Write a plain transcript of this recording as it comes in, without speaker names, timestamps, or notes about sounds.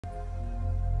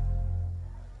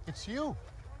It's you.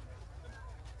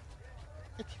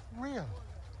 It's real.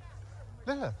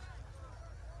 Lilith.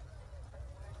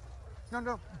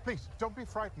 No, please, don't be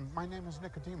frightened. My name is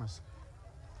Nicodemus.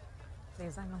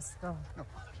 Please, I must go.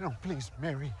 No, please,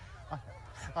 Mary.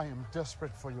 I am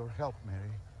desperate for your help,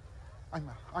 Mary.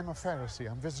 I'm a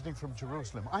Pharisee. I'm visiting from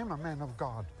Jerusalem. I'm a man of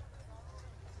God.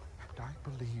 And I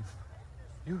believe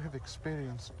you have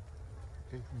experienced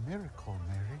a miracle,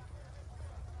 Mary.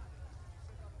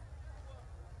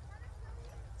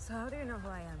 So how do you know who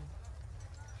I am?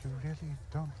 You really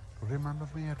don't remember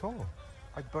me at all.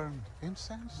 I burned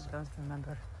incense. I don't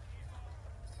remember.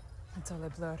 It's all a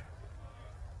blur.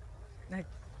 I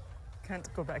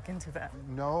can't go back into that.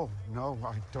 No,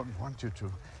 I don't want you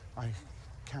to. I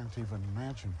can't even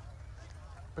imagine.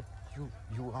 But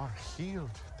you are healed.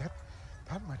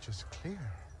 That much is clear.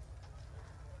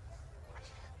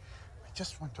 I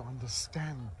just want to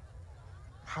understand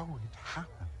how it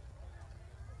happened.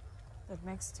 That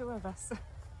makes two of us.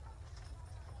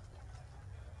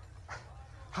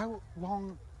 How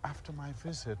long after my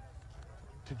visit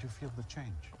did you feel the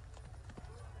change?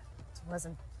 It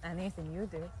wasn't anything you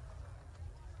did.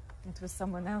 It was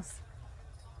someone else.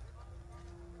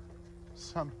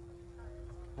 Someone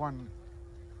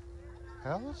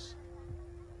else?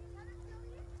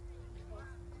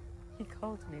 He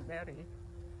called me Mary.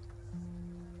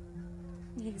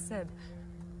 He said,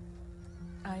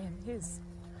 I am his.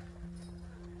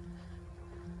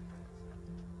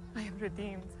 I am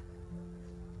redeemed.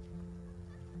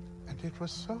 And it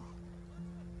was so?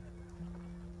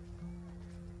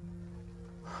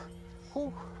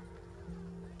 Who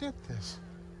did this?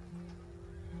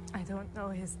 I don't know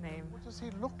his name. What does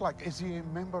he look like? Is he a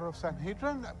member of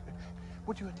Sanhedrin?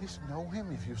 Would you at least know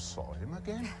him if you saw him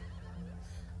again?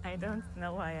 I don't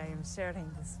know why I am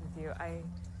sharing this with you. I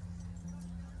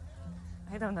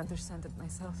don't understand it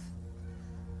myself.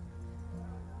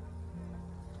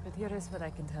 But here is what I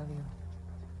can tell you.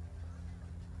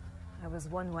 I was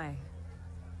one way.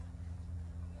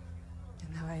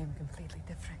 And now I am completely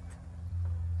different.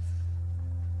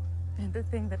 And the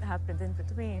thing that happened in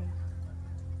between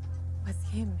was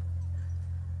him.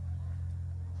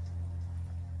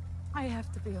 I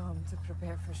have to be home to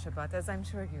prepare for Shabbat, as I'm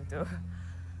sure you do.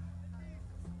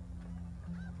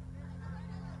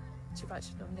 Shabbat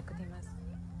Shalom, Nicodemus.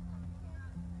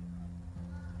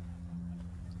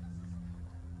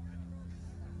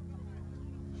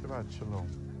 Shabbat Shalom.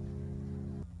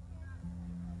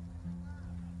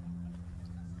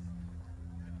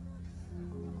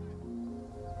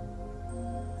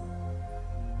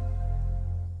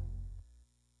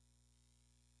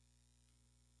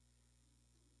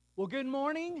 Well, good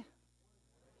morning.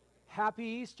 Happy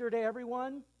Easter to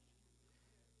everyone.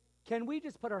 Can we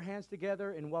just put our hands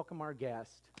together and welcome our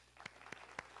guest?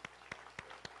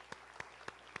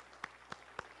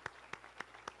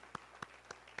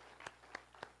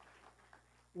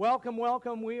 Welcome,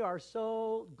 welcome. We are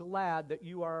so glad that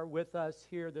you are with us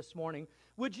here this morning.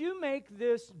 Would you make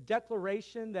this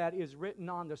declaration that is written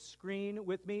on the screen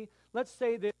with me? Let's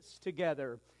say this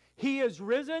together. He is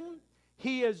risen.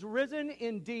 He is risen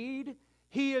indeed.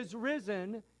 He is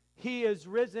risen. He is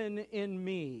risen in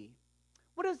me.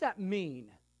 What does that mean?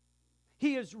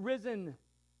 He is risen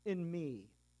in me.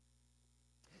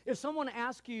 If someone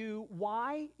asks you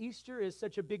why Easter is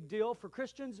such a big deal for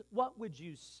Christians, what would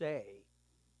you say?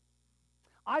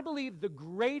 I believe the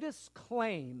greatest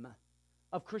claim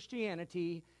of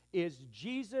Christianity is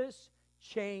Jesus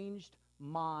changed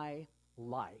my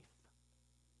life.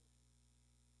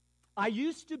 I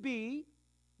used to be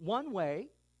one way.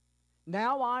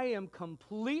 Now I am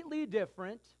completely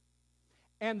different.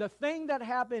 And the thing that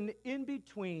happened in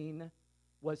between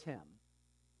was him.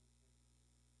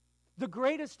 The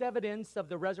greatest evidence of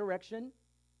the resurrection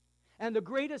and the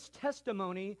greatest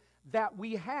testimony that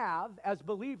we have as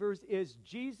believers is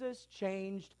Jesus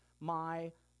changed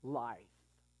my life.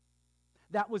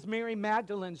 That was Mary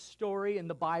Magdalene's story in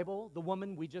the Bible, the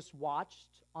woman we just watched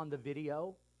on the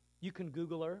video. You can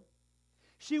Google her.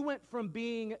 She went from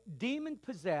being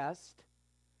demon-possessed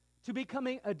to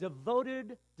becoming a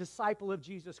devoted disciple of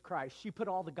Jesus Christ. She put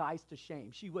all the guys to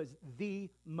shame. She was the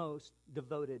most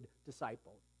devoted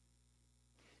disciple.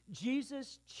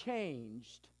 Jesus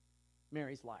changed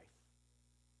Mary's life.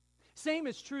 Same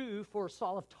is true for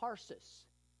Saul of Tarsus.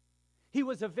 He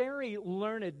was a very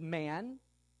learned man.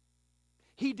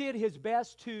 He did his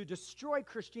best to destroy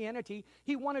Christianity.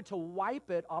 He wanted to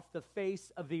wipe it off the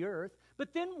face of the earth.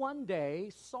 But then one day,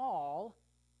 Saul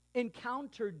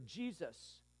encountered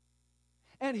Jesus.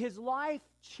 And his life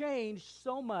changed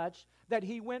so much that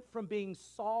he went from being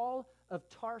Saul of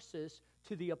Tarsus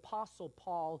to the Apostle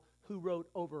Paul, who wrote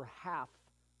over half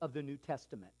of the New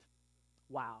Testament.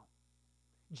 Wow.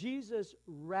 Jesus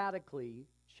radically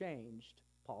changed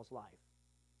Paul's life.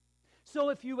 So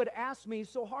if you would ask me,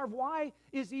 so Harv, why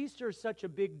is Easter such a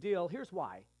big deal? Here's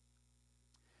why.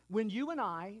 When you and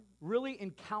I really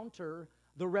encounter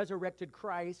the resurrected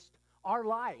Christ, our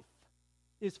life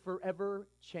is forever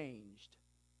changed.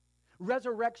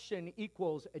 Resurrection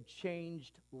equals a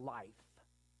changed life.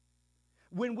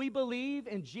 When we believe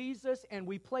in Jesus and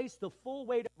we place the full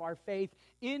weight of our faith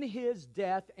in his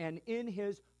death and in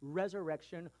his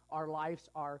resurrection, our lives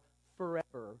are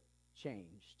forever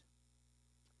changed.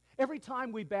 Every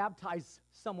time we baptize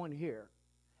someone here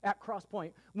at Cross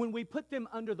Point, when we put them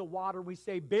under the water, we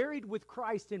say, buried with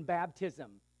Christ in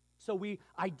baptism. So we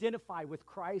identify with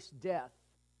Christ's death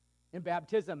in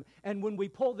baptism. And when we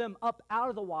pull them up out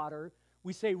of the water,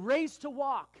 we say, raised to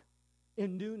walk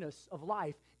in newness of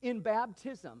life. In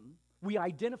baptism, we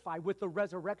identify with the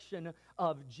resurrection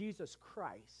of Jesus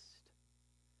Christ.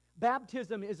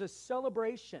 Baptism is a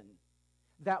celebration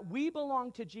that we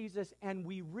belong to Jesus and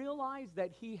we realize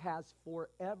that he has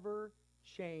forever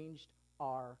changed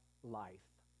our life.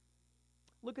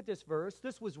 Look at this verse.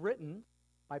 This was written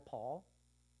by Paul.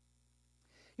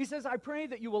 He says, I pray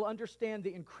that you will understand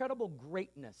the incredible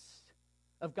greatness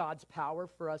of God's power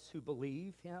for us who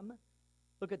believe him.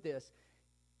 Look at this.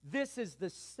 This is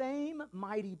the same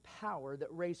mighty power that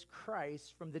raised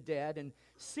Christ from the dead and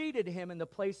seated him in the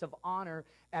place of honor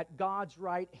at God's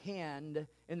right hand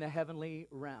in the heavenly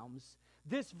realms.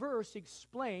 This verse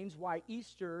explains why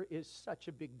Easter is such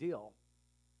a big deal.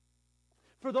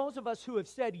 For those of us who have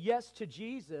said yes to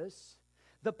Jesus,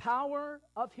 the power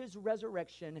of his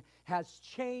resurrection has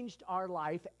changed our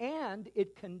life, and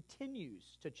it continues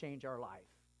to change our life.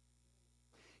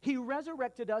 He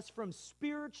resurrected us from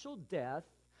spiritual death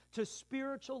to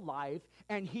spiritual life,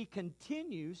 and he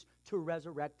continues to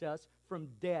resurrect us from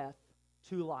death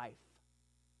to life.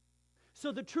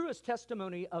 So the truest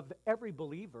testimony of every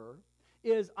believer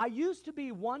is, I used to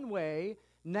be one way,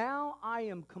 now I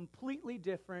am completely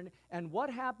different, and what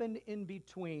happened in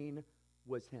between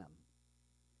was him.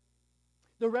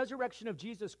 The resurrection of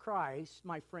Jesus Christ,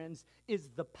 my friends, is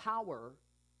the power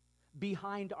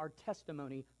behind our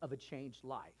testimony of a changed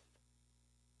life.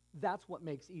 That's what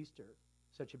makes Easter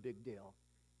such a big deal.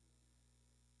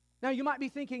 Now, you might be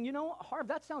thinking, Harv,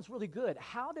 that sounds really good.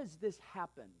 How does this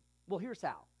happen? Well, here's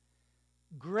how.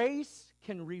 Grace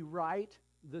can rewrite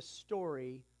the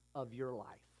story of your life.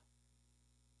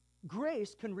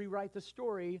 Grace can rewrite the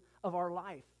story of our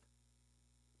life.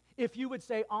 If you would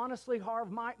say, honestly,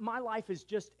 Harv, my life is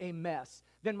just a mess,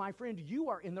 then, my friend, you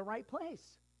are in the right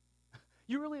place.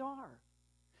 You really are.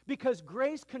 Because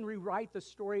grace can rewrite the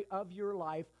story of your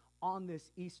life on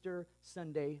this Easter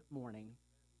Sunday morning.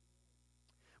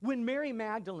 When Mary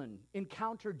Magdalene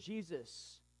encountered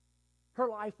Jesus, her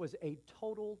life was a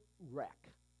total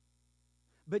wreck.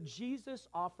 But Jesus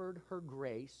offered her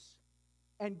grace,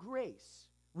 and grace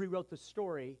rewrote the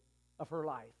story of her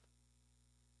life.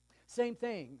 Same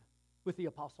thing with the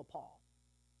Apostle Paul.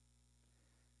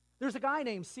 There's a guy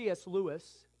named C.S.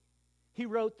 Lewis. He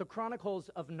wrote the Chronicles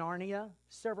of Narnia,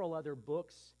 several other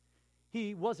books.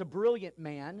 He was a brilliant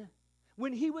man.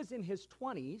 When he was in his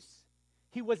 20s,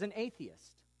 he was an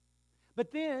atheist.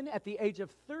 But then, at the age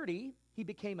of 30, he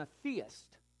became a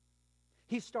theist.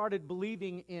 He started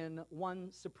believing in one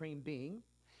supreme being.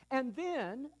 And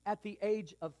then, at the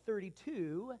age of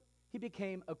 32, he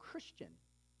became a Christian.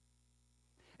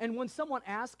 And when someone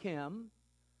asked him,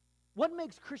 what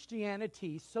makes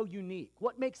Christianity so unique?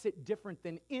 What makes it different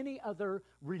than any other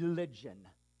religion?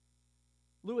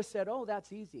 Lewis said,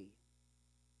 that's easy.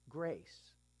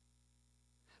 Grace.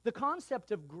 The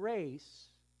concept of grace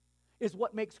is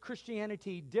what makes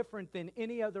Christianity different than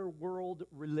any other world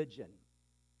religion.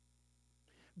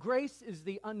 Grace is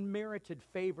the unmerited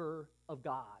favor of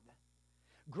God.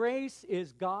 Grace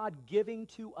is God giving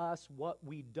to us what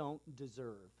we don't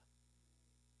deserve.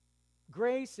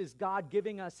 Grace is God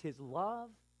giving us his love,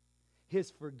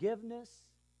 his forgiveness,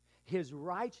 his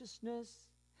righteousness,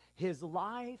 his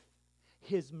life,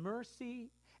 his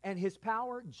mercy, and his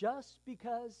power just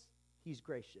because he's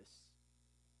gracious.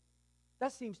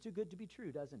 That seems too good to be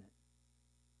true, doesn't it?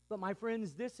 But my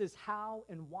friends, this is how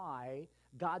and why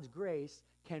God's grace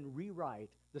can rewrite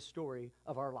the story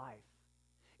of our life.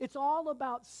 It's all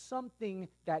about something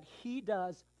that he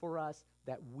does for us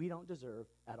that we don't deserve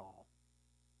at all.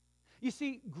 You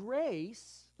see,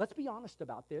 grace, let's be honest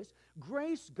about this,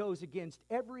 grace goes against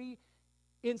every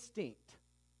instinct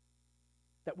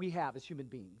that we have as human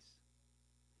beings.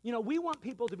 We want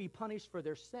people to be punished for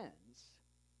their sins.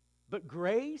 But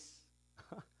grace,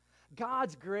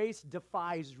 God's grace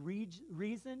defies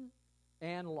reason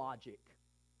and logic.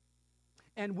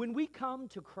 And when we come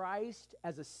to Christ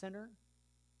as a sinner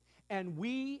and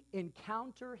we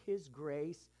encounter his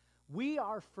grace, we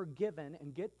are forgiven,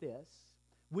 and get this,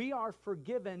 we are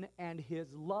forgiven and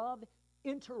his love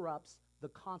interrupts the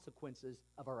consequences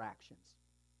of our actions.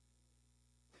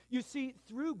 You see,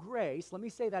 through grace, let me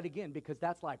say that again because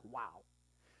that's like, wow.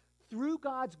 Through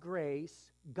God's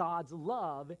grace, God's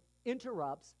love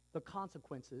interrupts the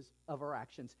consequences of our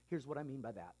actions. Here's what I mean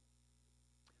by that.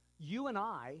 You and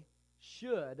I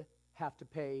should have to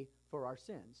pay for our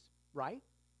sins, right?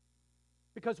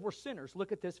 Because we're sinners.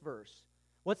 Look at this verse.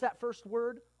 What's that first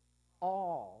word?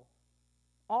 All.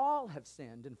 All have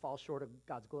sinned and fall short of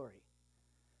God's glory.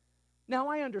 Now,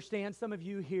 I understand some of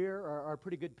you here are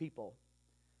pretty good people.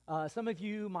 Some of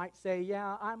you might say,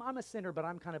 yeah, I'm a sinner, but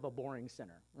I'm kind of a boring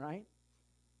sinner, right?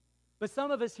 But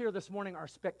some of us here this morning are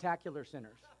spectacular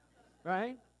sinners,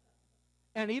 right?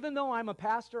 And even though I'm a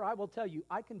pastor, I will tell you,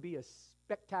 I can be a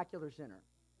spectacular sinner.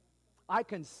 I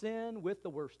can sin with the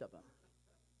worst of them.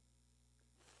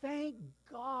 Thank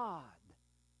God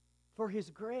for his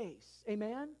grace.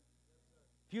 Amen?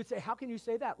 If you'd say, how can you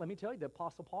say that? Let me tell you, the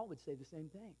Apostle Paul would say the same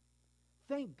thing.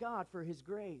 Thank God for his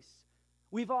grace.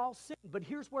 We've all sinned, but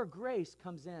here's where grace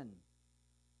comes in.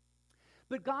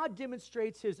 But God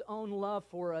demonstrates his own love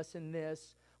for us in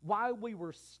this. While we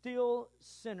were still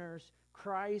sinners,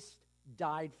 Christ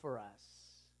died for us.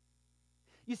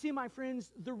 You see, my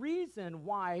friends, the reason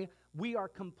why we are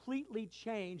completely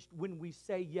changed when we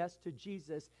say yes to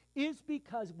Jesus is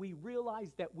because we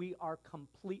realize that we are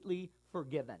completely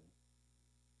forgiven.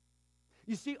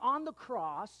 You see, on the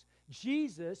cross,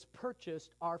 Jesus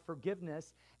purchased our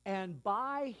forgiveness, and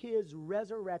by his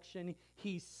resurrection,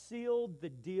 he sealed the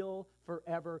deal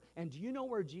forever. And do you know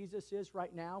where Jesus is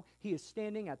right now? He is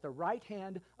standing at the right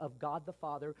hand of God the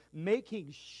Father,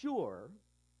 making sure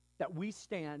that we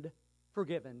stand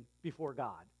forgiven before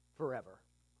God forever.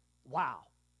 Wow,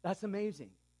 that's amazing.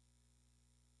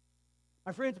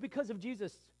 My friends, because of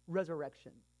Jesus'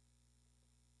 resurrection,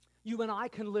 you and I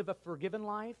can live a forgiven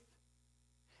life.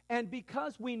 And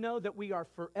because we know that we are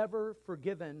forever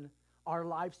forgiven, our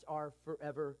lives are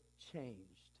forever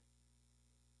changed.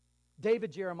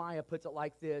 David Jeremiah puts it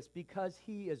like this: because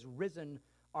he is risen,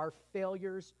 our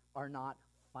failures are not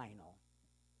final.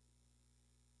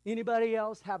 Anybody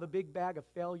else have a big bag of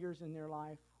failures in their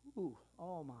life? Ooh,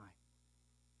 oh my.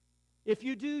 If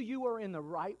you do, you are in the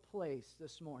right place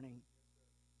this morning.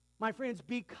 My friends,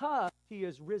 because he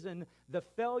is risen, the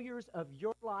failures of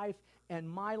your life and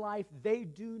my life, they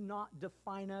do not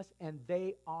define us, and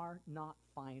they are not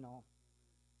final.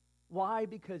 Why?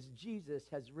 Because Jesus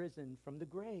has risen from the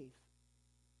grave.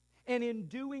 And in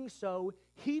doing so,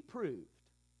 he proved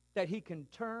that he can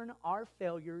turn our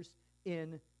failures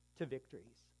into victories.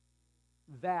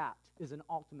 That is an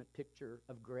ultimate picture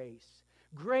of grace.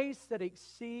 Grace that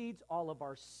exceeds all of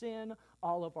our sin,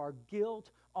 all of our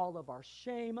guilt, all of our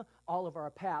shame, all of our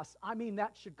past. I mean,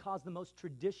 that should cause the most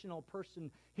traditional person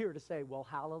here to say, well,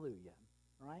 hallelujah,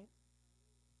 right?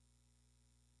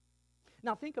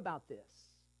 Now think about this.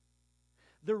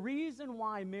 The reason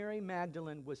why Mary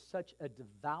Magdalene was such a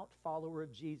devout follower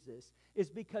of Jesus is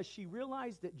because she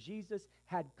realized that Jesus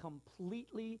had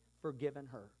completely forgiven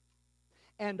her.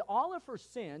 And all of her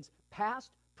sins,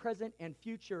 past, present, and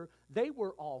future, they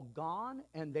were all gone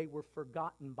and they were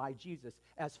forgotten by Jesus.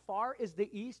 As far as the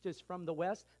east is from the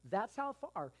west, that's how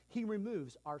far he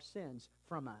removes our sins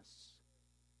from us.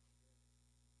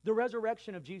 The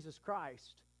resurrection of Jesus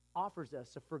Christ offers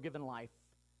us a forgiven life.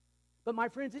 But my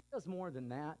friends, it does more than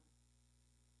that.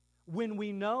 When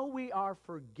we know we are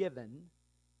forgiven,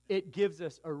 it gives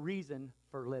us a reason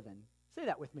for living. Say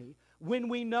that with me. When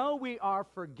we know we are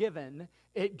forgiven,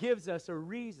 it gives us a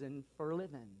reason for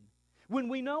living. When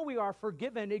we know we are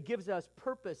forgiven, it gives us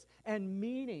purpose and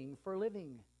meaning for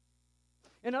living.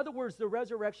 In other words, the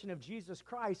resurrection of Jesus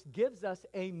Christ gives us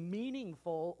a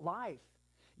meaningful life.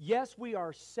 Yes, we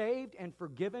are saved and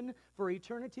forgiven for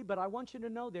eternity, but I want you to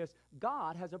know this: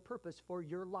 God has a purpose for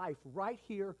your life right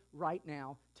here, right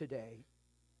now, today.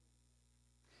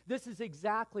 This is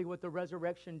exactly what the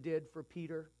resurrection did for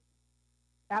Peter.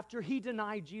 After he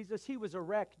denied Jesus, he was a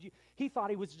wreck. He thought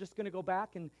he was just going to go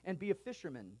back and be a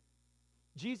fisherman.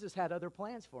 Jesus had other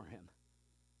plans for him.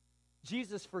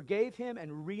 Jesus forgave him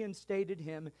and reinstated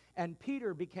him, and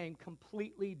Peter became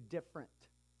completely different.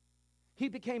 He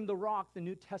became the rock the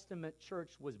New Testament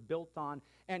church was built on,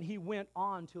 and he went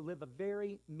on to live a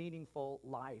very meaningful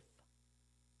life.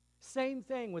 Same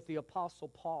thing with the Apostle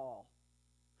Paul.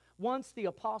 Once the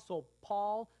Apostle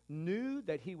Paul knew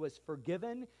that he was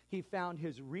forgiven, he found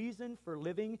his reason for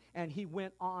living, and he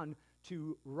went on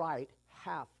to write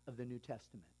half of the New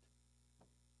Testament.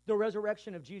 The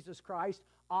resurrection of Jesus Christ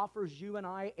offers you and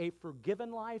I a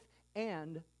forgiven life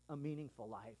and a meaningful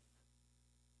life.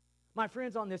 My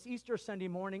friends, on this Easter Sunday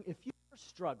morning, if you are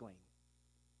struggling,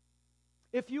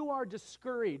 if you are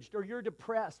discouraged or you're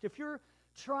depressed, if you're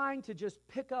trying to just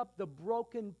pick up the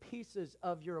broken pieces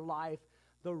of your life,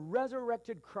 the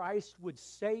resurrected Christ would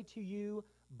say to you,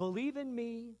 believe in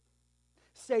me,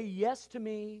 say yes to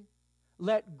me,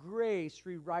 let grace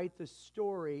rewrite the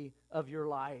story of your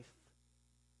life.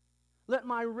 Let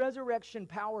my resurrection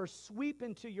power sweep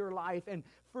into your life and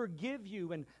forgive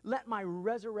you, and let my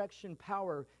resurrection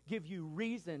power give you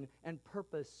reason and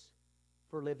purpose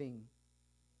for living.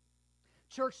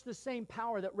 Church, the same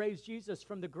power that raised Jesus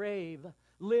from the grave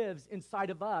lives inside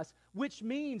of us, which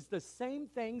means the same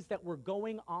things that were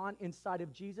going on inside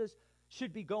of Jesus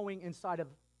should be going inside of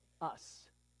us.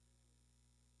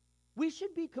 We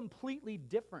should be completely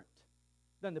different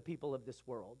than the people of this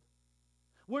world.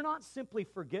 We're not simply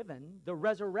forgiven. The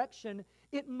resurrection,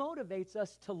 it motivates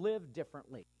us to live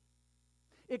differently.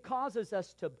 It causes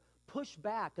us to push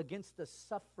back against the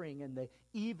suffering and the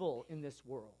evil in this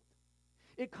world.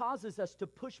 It causes us to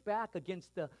push back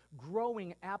against the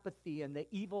growing apathy and the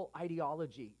evil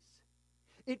ideologies.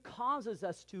 It causes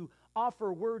us to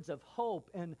offer words of hope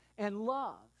and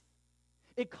love.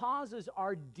 It causes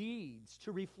our deeds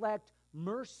to reflect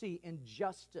mercy and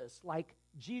justice like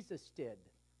Jesus did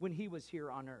when he was here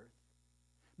on earth.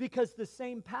 Because the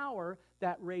same power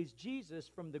that raised Jesus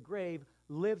from the grave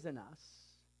lives in us.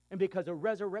 And because a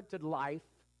resurrected life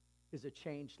is a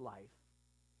changed life.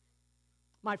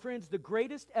 My friends, the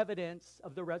greatest evidence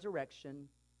of the resurrection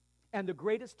and the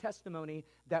greatest testimony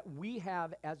that we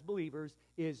have as believers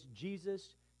is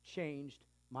Jesus changed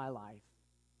my life.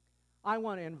 I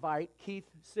want to invite Keith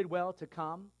Sidwell to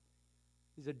come.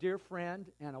 He's a dear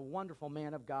friend and a wonderful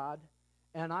man of God.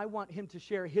 And I want him to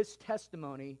share his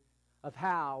testimony of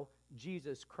how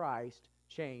Jesus Christ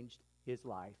changed his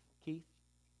life. Keith?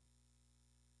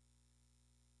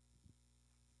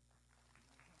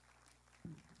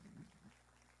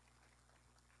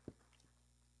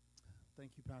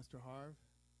 Thank you, Pastor Harv.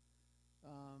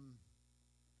 I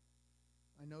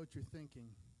know what you're thinking.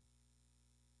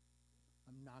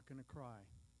 I'm not going to cry.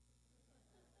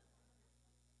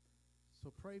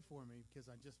 So pray for me, because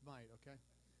I just might, okay?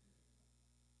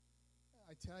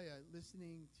 I tell you,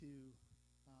 listening to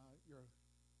your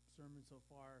sermon so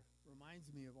far reminds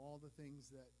me of all the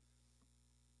things that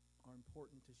are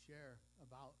important to share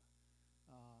about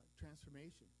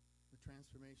transformation, the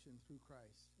transformation through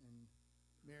Christ. And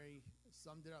Mary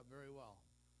summed it up very well.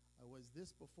 I was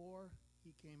this before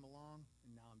he came along,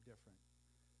 and now I'm different.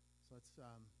 So so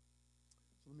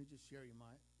let me just share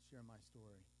my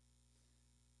story.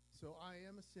 So I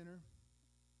am a sinner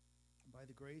by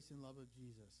the grace and love of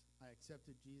Jesus. I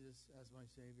accepted Jesus as my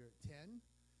Savior at 10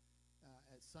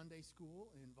 at Sunday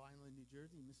school in Vineland, New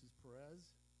Jersey. Mrs.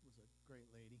 Perez was a great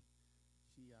lady.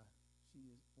 She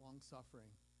is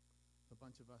long-suffering, a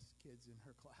bunch of us kids in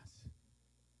her class.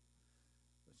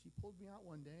 But she pulled me out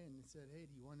one day and said, hey,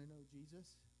 do you want to know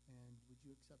Jesus? And would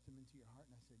you accept him into your heart?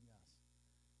 And I said, yes.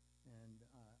 And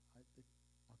I'll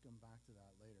come back to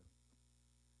that later.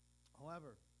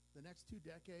 However, the next 2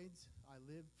 decades, I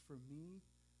lived for me,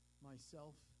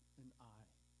 myself, and I.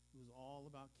 It was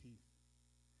all about Keith.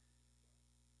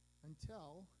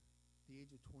 Until the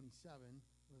age of 27,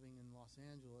 living in Los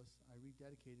Angeles, I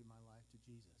rededicated my life to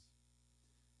Jesus.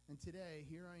 And today,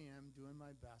 here I am doing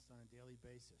my best on a daily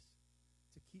basis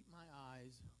to keep my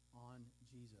eyes on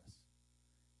Jesus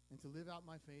and to live out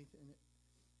my faith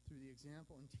through the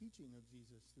example and teaching of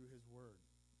Jesus through his word.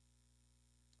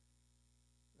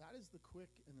 That is the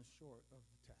quick and the short of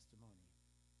the testimony.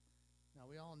 Now,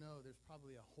 we all know there's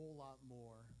probably a whole lot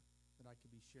more that I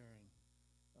could be sharing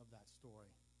of that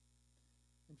story.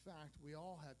 In fact, we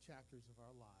all have chapters of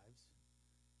our lives,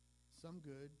 some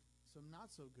good, some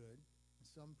not so good, and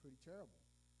some pretty terrible.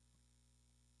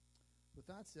 With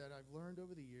that said, I've learned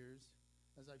over the years,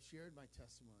 as I've shared my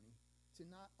testimony, to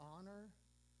not honor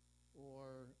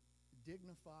or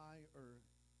dignify or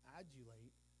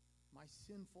adulate my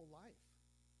sinful life.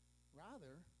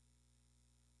 Rather,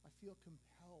 I feel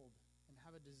compelled and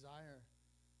have a desire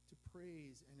to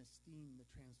praise and esteem the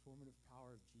transformative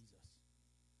power of Jesus.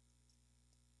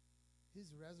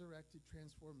 His resurrected,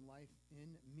 transformed life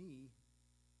in me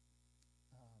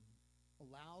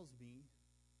allows me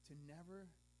to never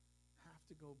have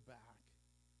to go back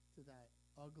to that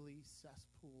ugly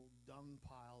cesspool dung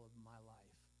pile of my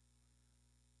life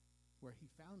where he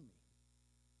found me.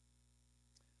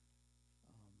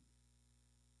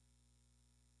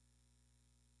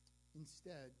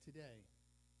 Instead, today,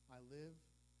 I live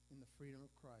in the freedom of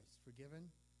Christ,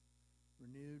 forgiven,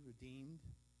 renewed, redeemed,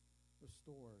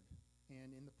 restored,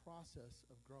 and in the process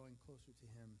of growing closer to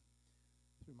him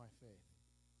through my faith.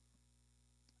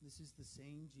 This is the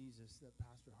same Jesus that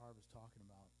Pastor Harv is talking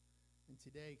about. And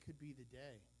today could be the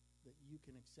day that you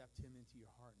can accept him into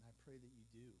your heart, and I pray that you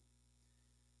do.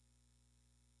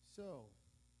 So,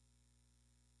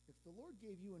 if the Lord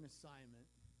gave you an assignment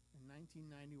in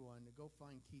 1991 to go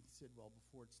find Keith Sidwell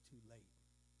before it's too late,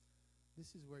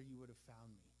 this is where you would have found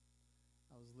me.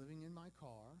 I was living in my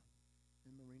car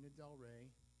in Marina del Rey,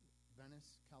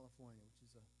 Venice, California, which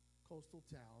is a coastal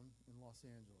town in Los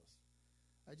Angeles.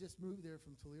 I just moved there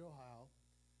from Toledo, Ohio,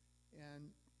 and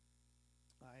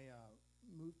I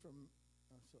moved from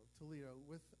Toledo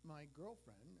with my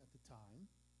girlfriend at the time.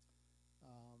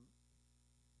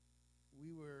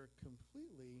 We were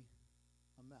completely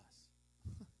a mess.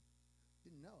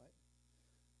 Didn't know it,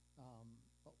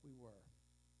 but we were.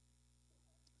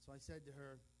 So I said to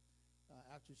her,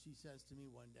 after she says to me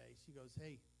one day, she goes,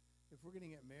 "Hey, if we're going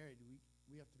to get married,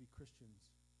 we have to be Christians.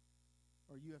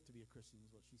 Or you have to be a Christian,"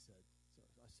 is what she said. So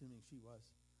assuming she was.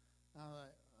 I was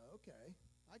like, okay,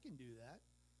 I can do that.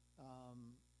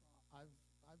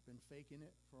 I've been faking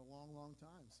it for a long, long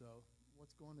time, so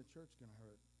what's going to church going to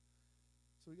hurt?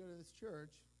 So we go to this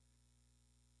church,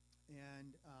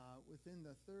 and after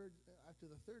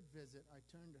the third visit, I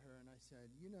turned to her and I said,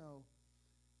 "You know,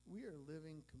 we are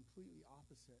living completely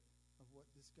opposite of what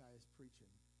this guy is preaching.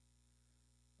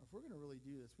 If we're going to really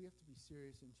do this, we have to be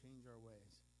serious and change our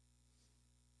ways."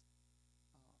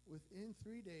 Within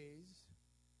 3 days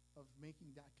of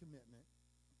making that commitment,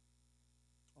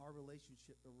 our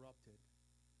relationship erupted,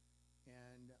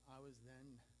 and I was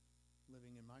then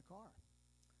living in my car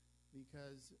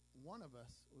because one of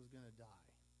us was going to die.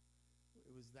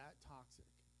 It was that toxic.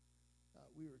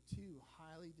 We were two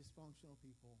highly dysfunctional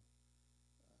people,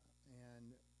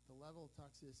 and the level of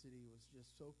toxicity was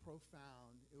just so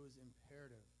profound, it was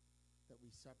imperative that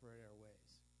we separate our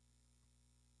ways.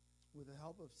 With the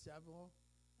help of several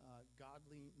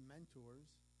godly mentors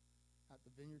at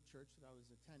the Vineyard Church that I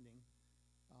was attending,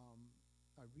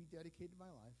 I rededicated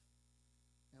my life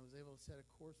and was able to set a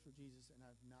course for Jesus, and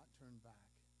I've not turned back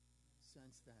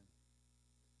since then.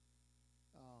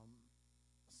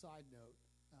 Side note,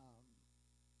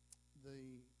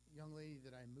 the young lady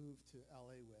that I moved to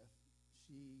LA with,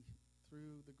 she,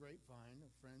 through the grapevine of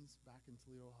friends back in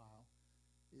Toledo, Ohio,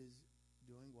 is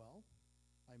doing well.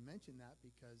 I mention that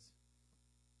because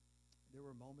there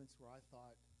were moments where I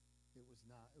thought it was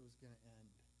going to end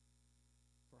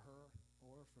for her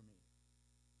or for me.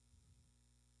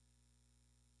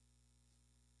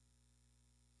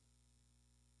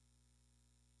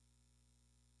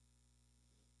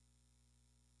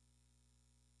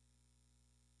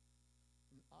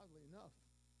 And oddly enough,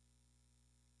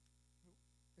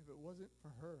 if it wasn't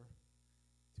for her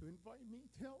to invite me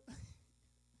to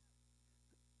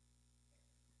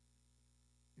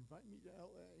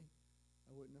LA,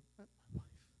 I wouldn't have met my wife.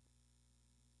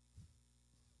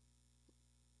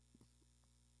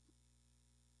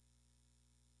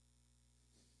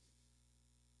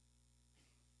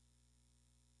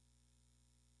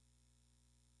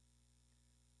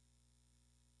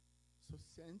 So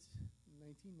since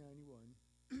 1991,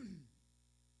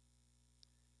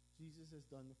 Jesus has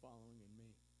done the following in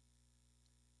me.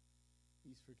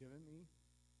 He's forgiven me,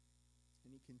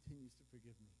 and he continues to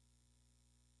forgive me.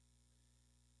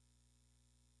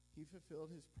 He fulfilled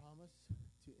his promise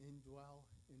to indwell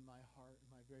in my heart, in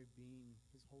my very being,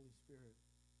 his Holy Spirit.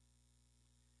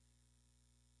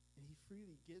 And he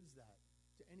freely gives that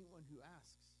to anyone who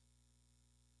asks.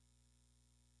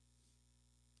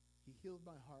 He healed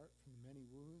my heart from the many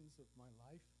wounds of my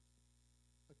life,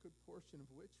 a good portion of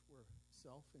which were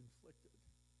self-inflicted.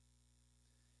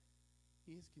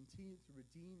 He has continued to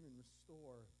redeem and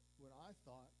restore what I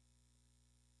thought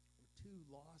were 2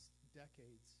 lost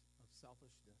decades of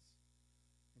selfishness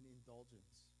and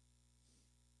indulgence.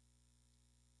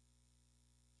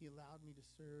 He has allowed me to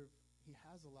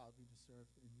serve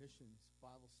in missions,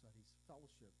 Bible studies,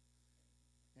 fellowship,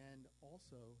 and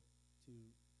also to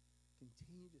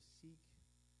continue to seek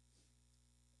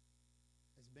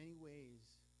as many ways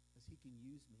as he can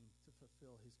use me to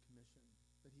fulfill his commission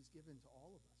that he's given to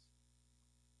all of us.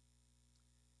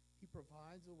 He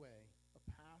provides a way, a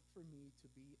path for me to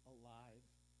be alive,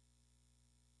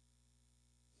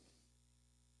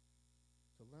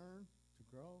 to learn, to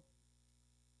grow,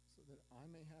 so that I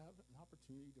may have an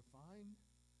opportunity to find,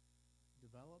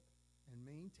 develop, and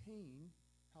maintain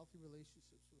healthy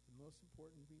relationships with the most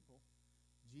important people,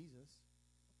 Jesus,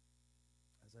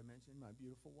 as I mentioned, my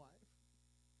beautiful wife,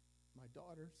 my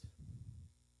daughters,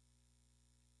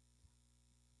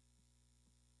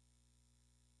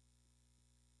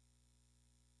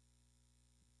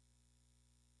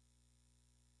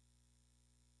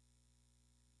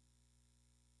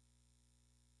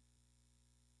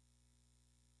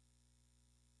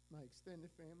 my extended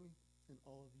family, and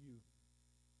all of you.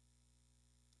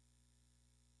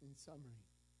 In summary,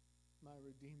 my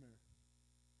Redeemer,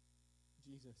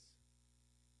 Jesus,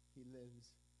 he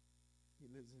lives. He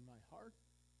lives in my heart.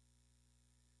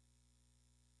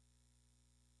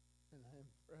 And I am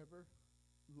forever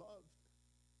loved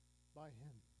by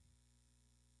him.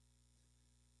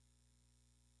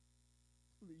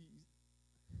 Please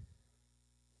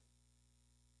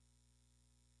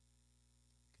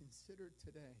consider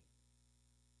today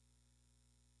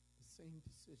the same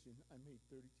decision I made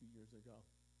 32 years ago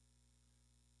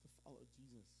to follow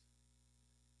Jesus.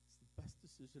 It's the best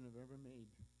decision I've ever made.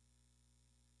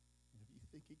 And if you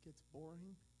think it gets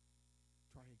boring,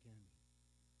 try again.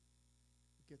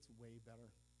 It gets way better.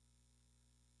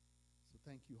 So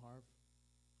thank you, Harv.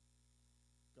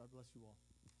 God bless you all.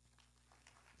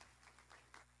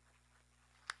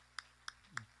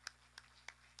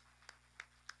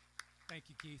 Thank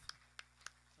you, Keith.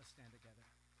 Let's stand together.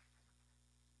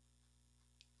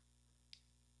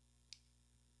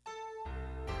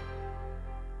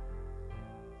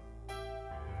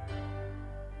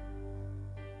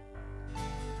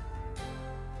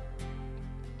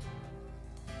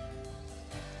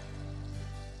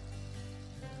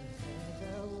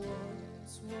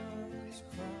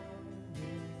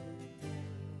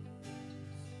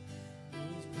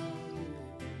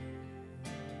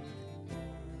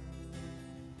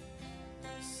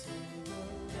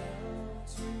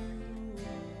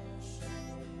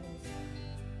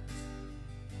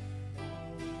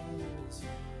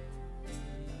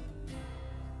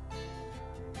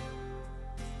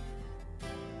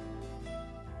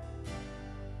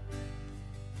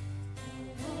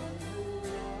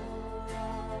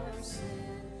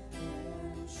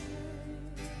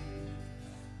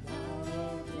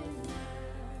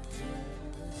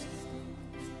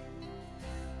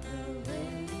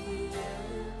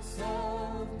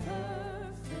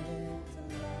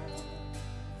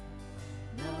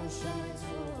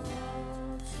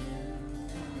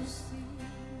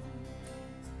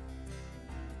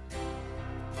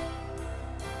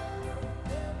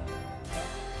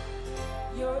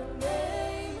 Your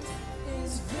name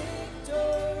is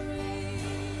victory.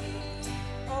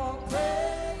 All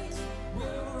praise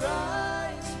will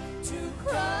rise to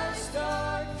Christ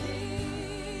our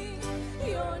King.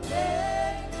 Your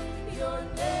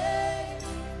name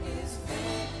is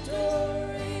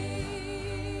victory.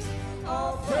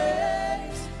 All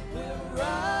praise will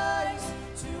rise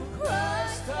to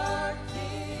Christ our King.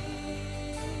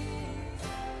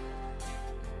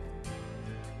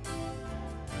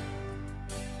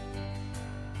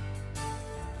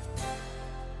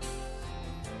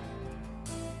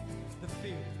 The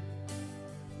fear.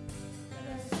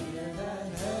 The fear that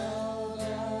held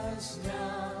us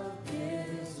now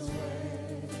gives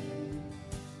way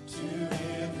to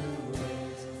Him who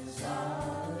is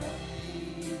our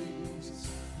peace.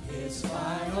 His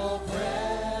final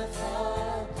breath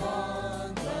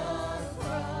upon the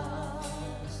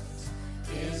cross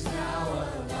is now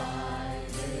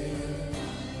alive in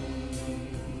me.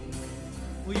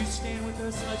 Will you stand with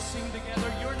us? Let's sing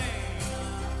together your name.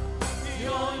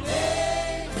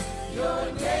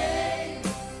 Your name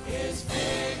is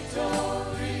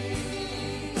victory.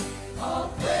 All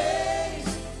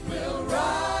praise will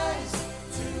rise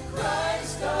to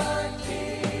Christ our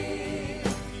King.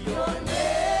 Your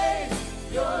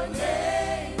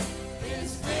name is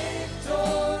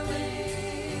victory.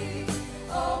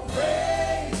 All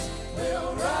praise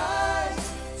will rise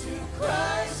to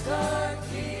Christ our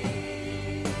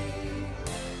King.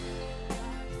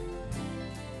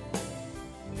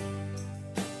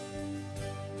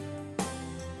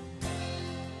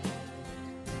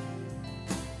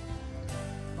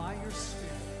 By your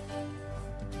Spirit.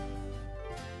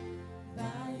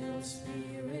 By your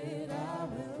Spirit I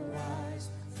will rise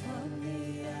from the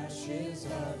ashes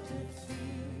of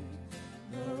defeat.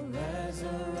 The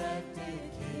resurrected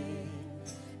King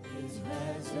is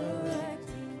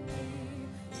resurrecting me.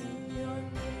 In your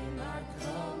name I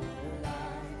come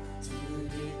alive to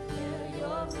declare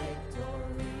your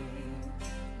victory.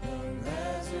 The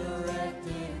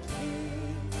resurrected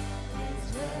King is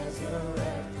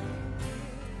resurrecting me.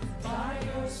 By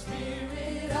your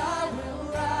Spirit I will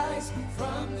rise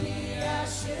from the ashes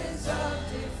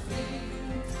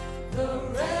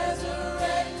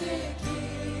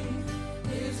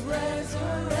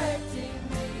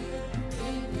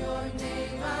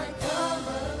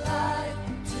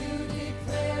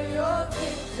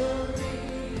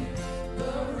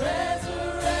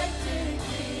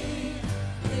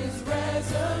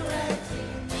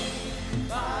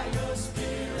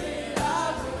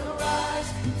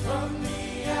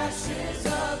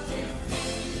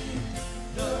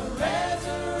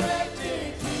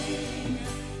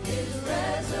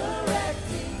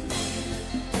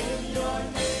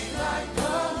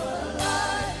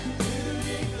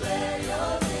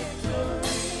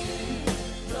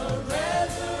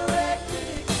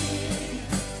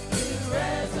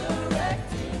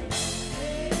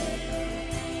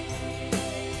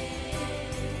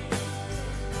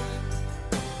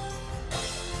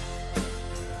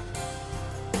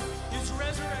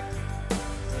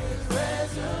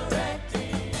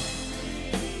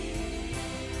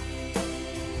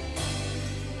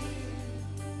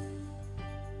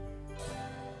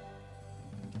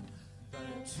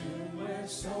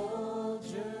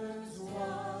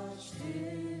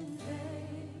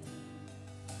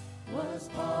was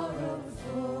borrowed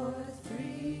for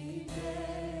 3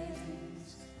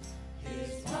 days.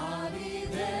 His body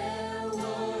there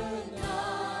would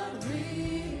not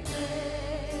remain.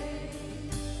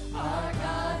 Our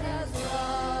God has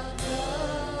robbed the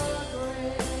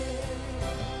grave.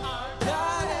 Our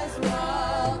God has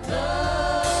robbed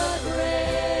the grave.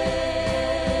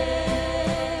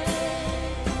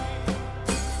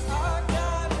 Our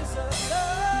God is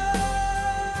alive.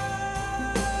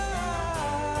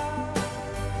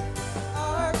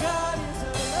 Our God is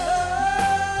alive.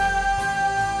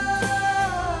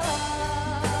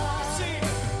 See,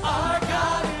 our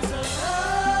God is alive.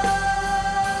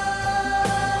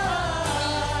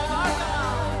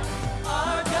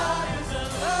 Our God is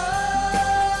alive.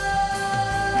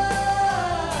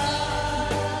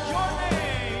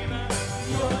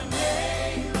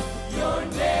 Your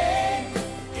name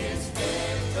is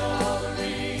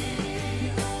victory.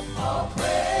 All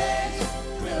praise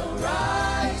will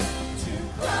rise to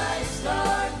Christ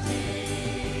our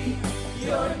King.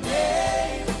 Your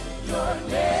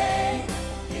name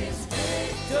is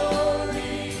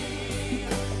victory.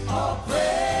 All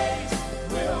praise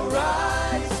will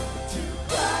rise to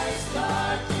Christ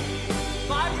our King.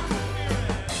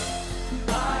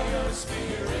 By your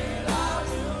Spirit, I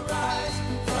will rise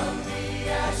from the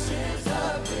ashes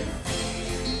of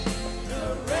defeat. The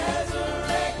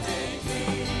resurrected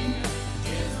King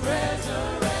is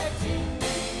resurrecting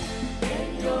me. In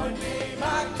your name I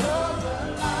come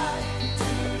alive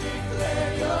to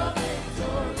declare your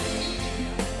victory.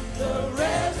 The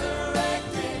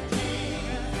resurrected King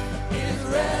is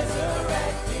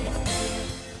resurrecting me.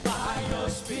 By your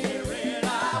Spirit I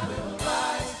will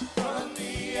rise from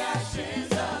the ashes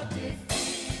of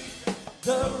defeat.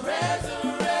 The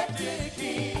resurrected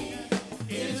King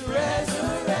is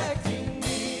resurrecting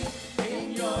me.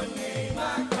 In your name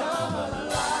I come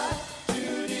alive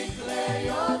to declare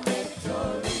your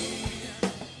victory.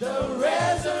 The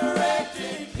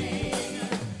resurrected King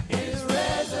is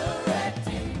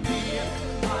resurrecting me.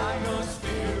 By your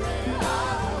Spirit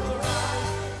I will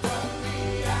rise from the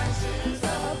ashes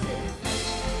of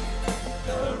defeat.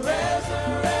 The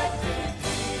resurrected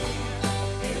King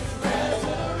is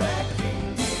resurrecting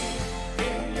me.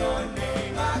 In your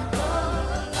name I come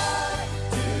alive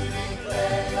to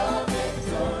declare your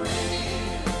victory.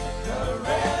 The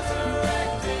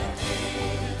resurrected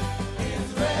King is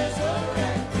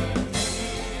resurrecting me.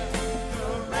 The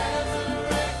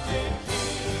resurrected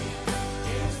King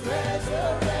is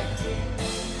resurrecting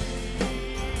me.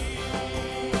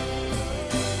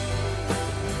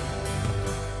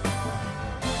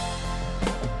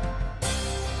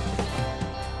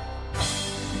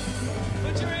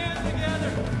 Put your hands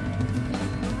together.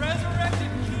 The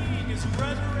resurrected King is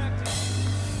resurrected.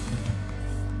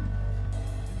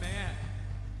 Amen.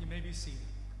 You may be seated.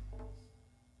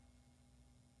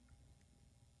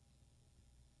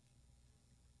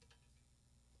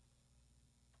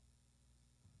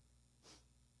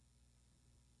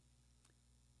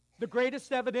 The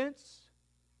greatest evidence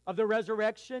of the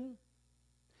resurrection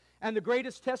and the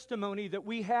greatest testimony that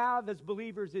we have as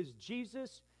believers is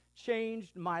Jesus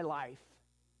changed my life.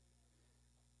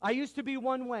 I used to be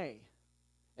one way,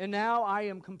 and now I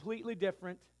am completely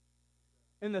different.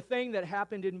 And the thing that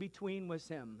happened in between was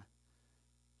Him.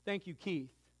 Thank you,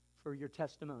 Keith, for your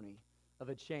testimony of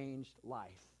a changed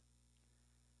life.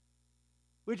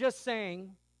 We just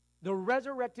sang, the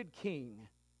resurrected King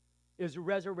is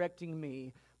resurrecting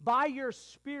me. By your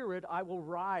Spirit I will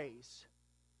rise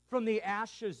from the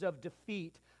ashes of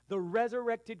defeat. The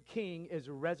resurrected King is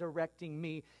resurrecting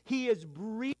me. He is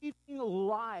breathing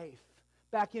life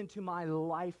back into my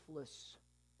lifeless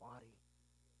body.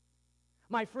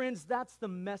 My friends, that's the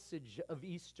message of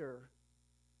Easter.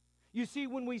 You see,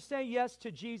 when we say yes to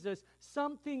Jesus,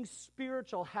 something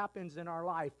spiritual happens in our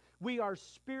life. We are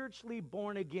spiritually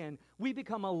born again. We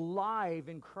become alive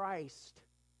in Christ.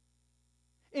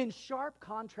 In sharp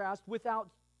contrast, without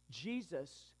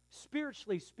Jesus,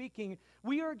 spiritually speaking,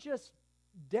 we are just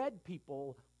dead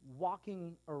people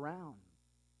walking around.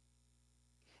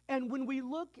 And when we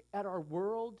look at our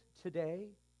world today,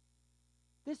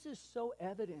 this is so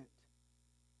evident.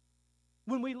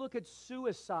 When we look at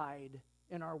suicide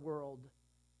in our world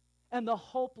and the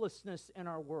hopelessness in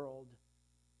our world,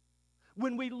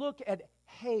 when we look at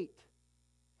hate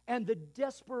and the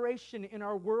desperation in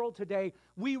our world today,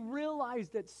 we realize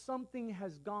that something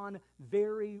has gone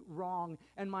very wrong.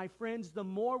 And my friends, the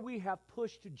more we have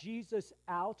pushed Jesus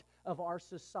out of our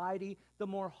society, the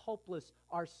more hopeless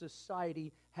our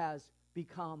society has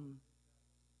become.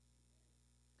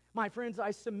 My friends,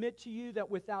 I submit to you that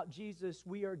without Jesus,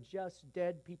 we are just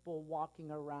dead people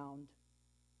walking around.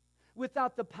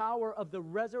 without the power of the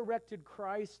resurrected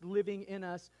Christ living in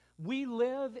us, we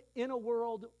live in a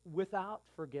world without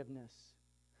forgiveness,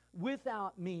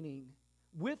 without meaning,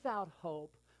 without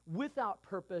hope, without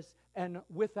purpose, and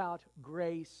without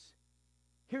grace.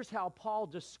 Here's how Paul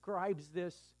describes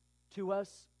this to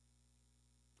us.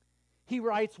 He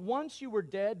writes, "Once you were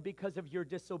dead because of your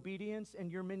disobedience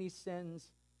and your many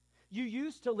sins. You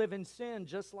used to live in sin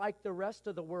just like the rest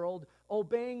of the world,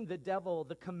 obeying the devil,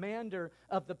 the commander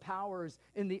of the powers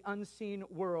in the unseen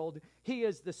world. He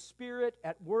is the spirit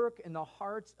at work in the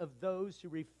hearts of those who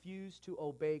refuse to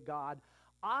obey God."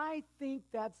 I think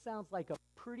that sounds like a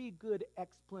pretty good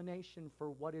explanation for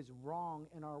what is wrong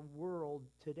in our world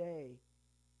today.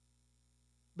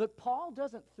 But Paul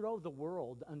doesn't throw the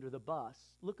world under the bus.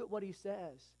 Look at what he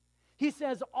says. He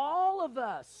says, all of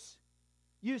us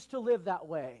used to live that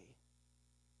way,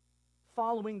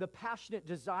 following the passionate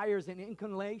desires and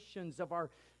inclinations of our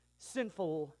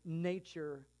sinful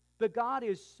nature. But God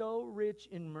is so rich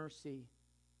in mercy,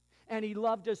 and He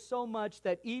loved us so much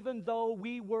that even though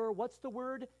we were, what's the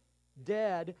word?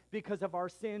 Dead because of our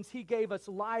sins, He gave us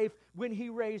life when He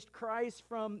raised Christ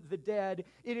from the dead.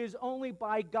 It is only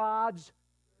by God's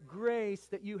grace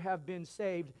that you have been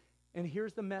saved. And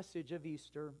here's the message of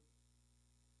Easter.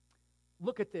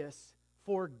 Look at this.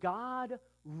 For God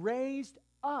raised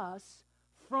us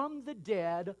from the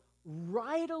dead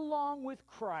right along with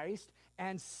Christ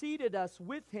and seated us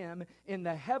with Him in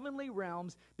the heavenly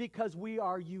realms because we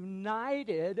are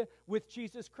united with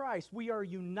Jesus Christ. We are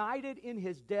united in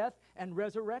His death and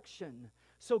resurrection.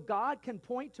 So God can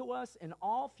point to us in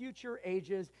all future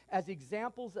ages as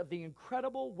examples of the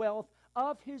incredible wealth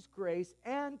of His grace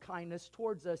and kindness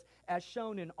towards us, as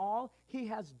shown in all He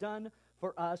has done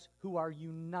for us who are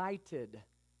united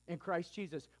in Christ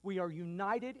Jesus. We are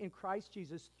united in Christ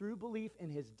Jesus through belief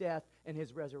in His death and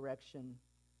His resurrection.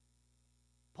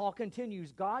 Paul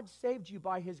continues, God saved you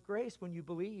by His grace when you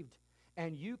believed,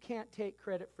 and you can't take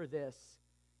credit for this.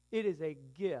 It is a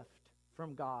gift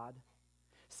from God.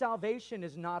 Salvation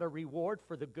is not a reward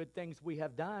for the good things we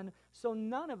have done, so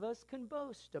none of us can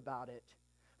boast about it.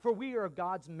 For we are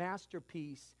God's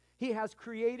masterpiece. He has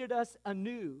created us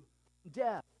anew,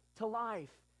 death to life,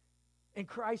 in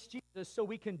Christ Jesus, so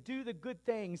we can do the good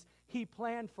things He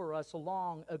planned for us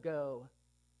long ago.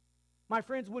 My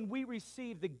friends, when we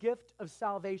receive the gift of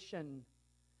salvation,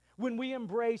 when we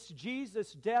embrace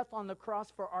Jesus' death on the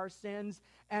cross for our sins,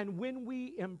 and when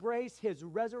we embrace His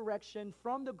resurrection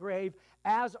from the grave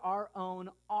as our own,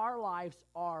 our lives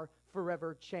are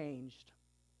forever changed.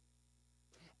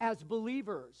 As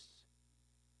believers,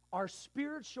 our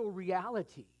spiritual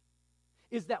reality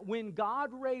is that when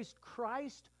God raised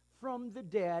Christ from the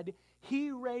dead,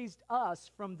 He raised us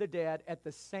from the dead at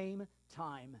the same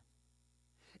time.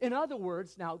 In other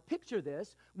words, now picture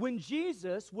this, when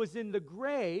Jesus was in the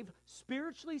grave,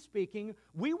 spiritually speaking,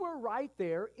 we were right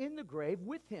there in the grave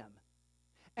with Him.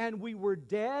 And we were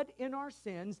dead in our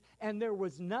sins, and there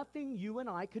was nothing you and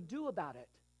I could do about it.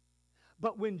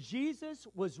 But when Jesus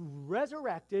was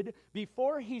resurrected,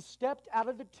 before He stepped out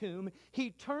of the tomb,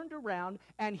 He turned around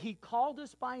and He called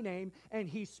us by name and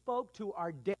He spoke to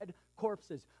our dead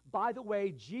corpses. By the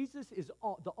way, Jesus is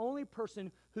the only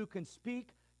person who can speak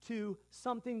to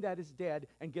something that is dead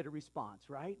and get a response,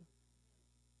 right?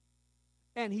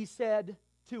 And He said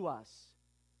to us,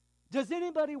 does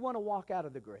anybody want to walk out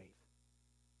of the grave?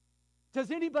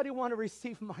 Does anybody want to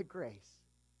receive my grace?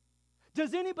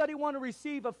 Does anybody want to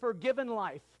receive a forgiven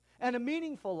life and a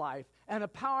meaningful life and a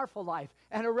powerful life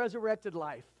and a resurrected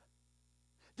life?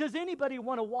 Does anybody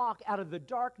want to walk out of the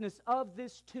darkness of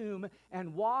this tomb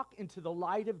and walk into the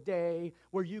light of day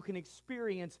where you can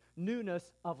experience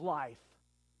newness of life?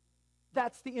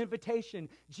 That's the invitation.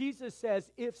 Jesus says,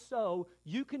 if so,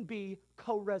 you can be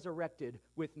co-resurrected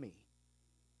with me.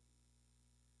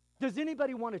 Does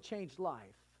anybody want to change life?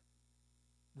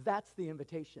 That's the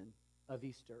invitation of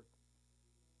Easter.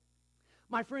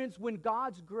 My friends, when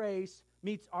God's grace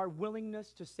meets our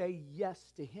willingness to say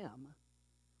yes to Him,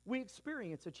 we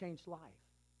experience a changed life.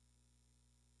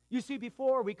 You see,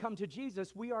 before we come to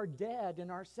Jesus, we are dead in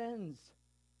our sins.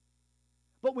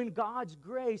 But when God's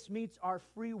grace meets our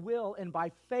free will and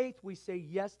by faith we say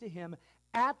yes to Him,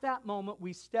 at that moment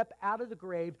we step out of the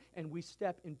grave and we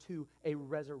step into a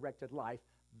resurrected life.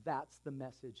 That's the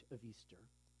message of Easter.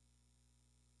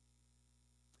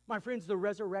 My friends, the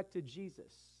resurrected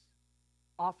Jesus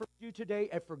offers you today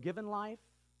a forgiven life.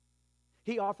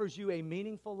 He offers you a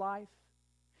meaningful life.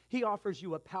 He offers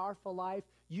you a powerful life.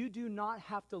 You do not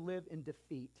have to live in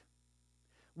defeat.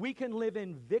 We can live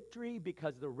in victory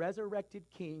because the resurrected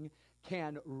King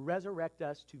can resurrect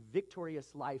us to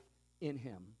victorious life in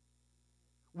Him.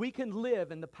 We can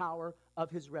live in the power of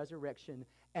his resurrection.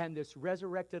 And this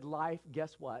resurrected life,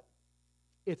 guess what?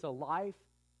 It's a life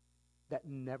that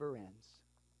never ends.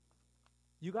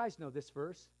 You guys know this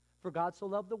verse. For God so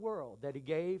loved the world that he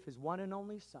gave his one and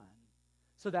only Son,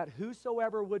 so that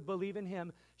whosoever would believe in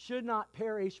him should not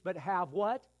perish, but have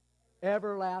what?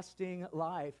 Everlasting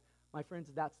life. My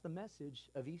friends, that's the message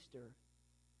of Easter.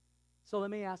 So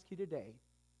let me ask you today,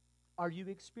 are you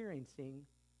experiencing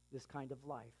this kind of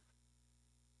life?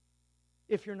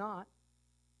 If you're not,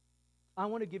 I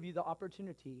want to give you the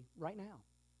opportunity right now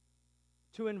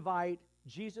to invite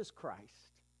Jesus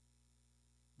Christ,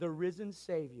 the risen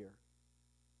Savior,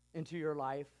 into your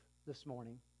life this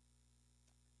morning.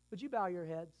 Would you bow your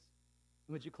heads?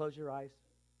 And would you close your eyes?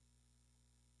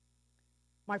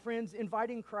 My friends,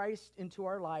 inviting Christ into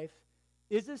our life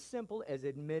is as simple as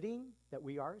admitting that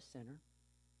we are a sinner,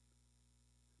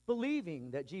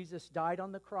 believing that Jesus died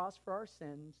on the cross for our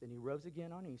sins and he rose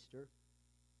again on Easter,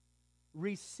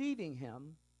 receiving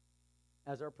him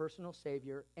as our personal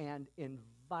Savior, and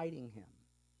inviting him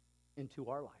into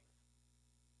our life.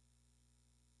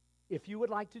 If you would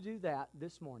like to do that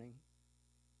this morning,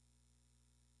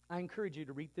 I encourage you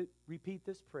to repeat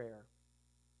this prayer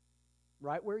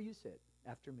right where you sit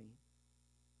after me.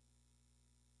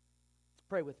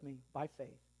 Pray with me by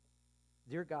faith.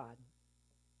 Dear God,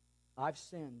 I've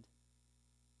sinned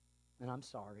and I'm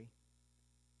sorry.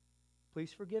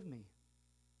 Please forgive me.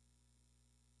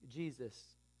 Jesus,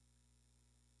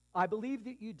 I believe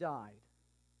that you died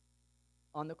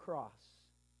on the cross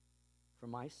for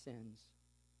my sins,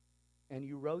 and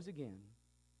you rose again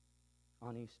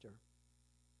on Easter.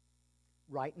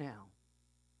 Right now,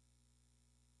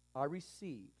 I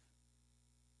receive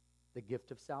the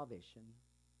gift of salvation.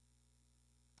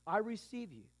 I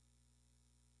receive you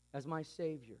as my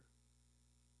Savior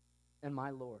and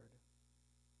my Lord.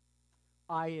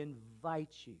 I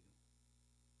invite you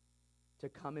to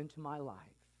come into my life.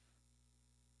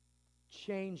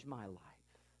 Change my life.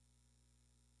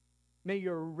 May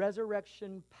your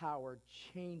resurrection power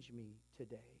change me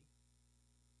today.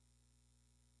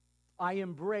 I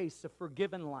embrace a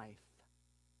forgiven life.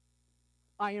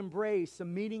 I embrace a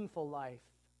meaningful life.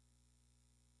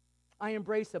 I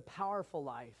embrace a powerful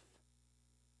life.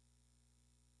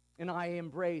 And I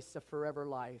embrace a forever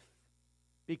life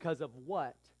because of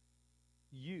what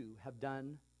you have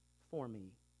done for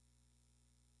me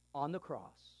on the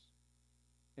cross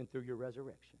and through your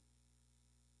resurrection.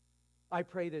 I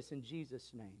pray this in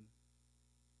Jesus' name.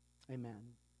 Amen.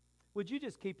 Would you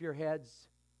just keep your heads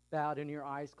bowed and your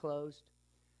eyes closed?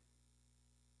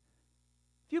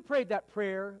 If you prayed that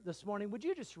prayer this morning, would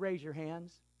you just raise your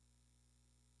hands?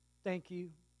 Thank you,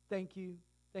 thank you,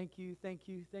 thank you, thank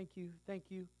you, thank you, thank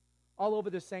you. All over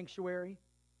the sanctuary.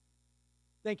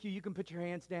 Thank you. You can put your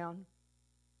hands down.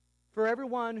 For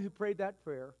everyone who prayed that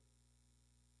prayer,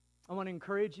 I want to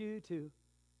encourage you to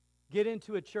get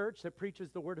into a church that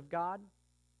preaches the Word of God.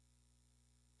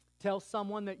 Tell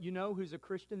someone that you know who's a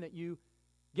Christian that you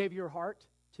gave your heart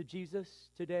to Jesus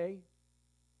today.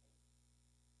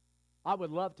 I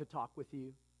would love to talk with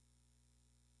you.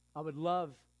 I would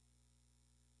love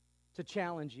to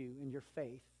challenge you in your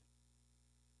faith.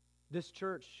 This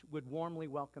church would warmly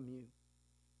welcome you.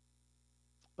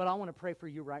 But I want to pray for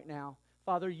you right now.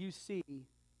 Father, you see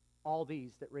all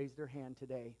these that raised their hand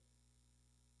today.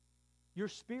 Your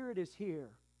Spirit is here.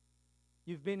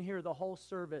 You've been here the whole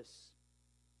service.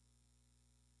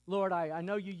 Lord, I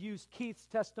know you used Keith's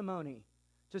testimony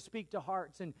to speak to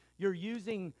hearts, and you're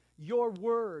using your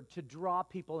word to draw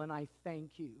people, and I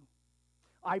thank you.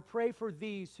 I pray for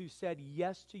these who said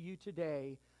yes to you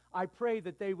today. I pray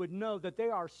that they would know that they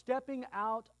are stepping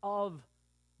out of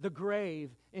the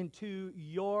grave into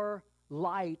your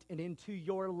light and into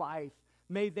your life.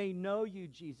 May they know you,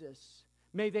 Jesus.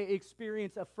 May they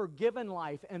experience a forgiven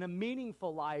life and a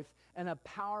meaningful life and a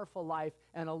powerful life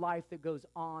and a life that goes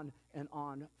on and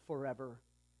on forever.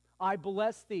 I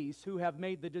bless these who have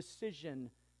made the decision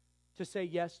to say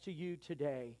yes to you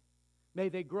today. May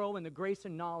they grow in the grace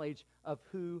and knowledge of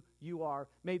who you are.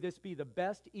 May this be the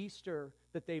best Easter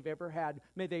that they've ever had.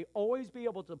 May they always be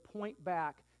able to point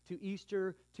back to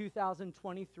Easter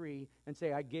 2023 and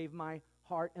say, I gave my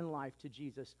heart and life to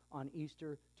Jesus on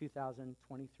Easter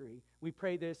 2023. We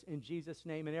pray this in Jesus'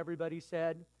 name. And everybody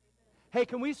said, hey,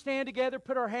 can we stand together,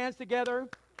 put our hands together?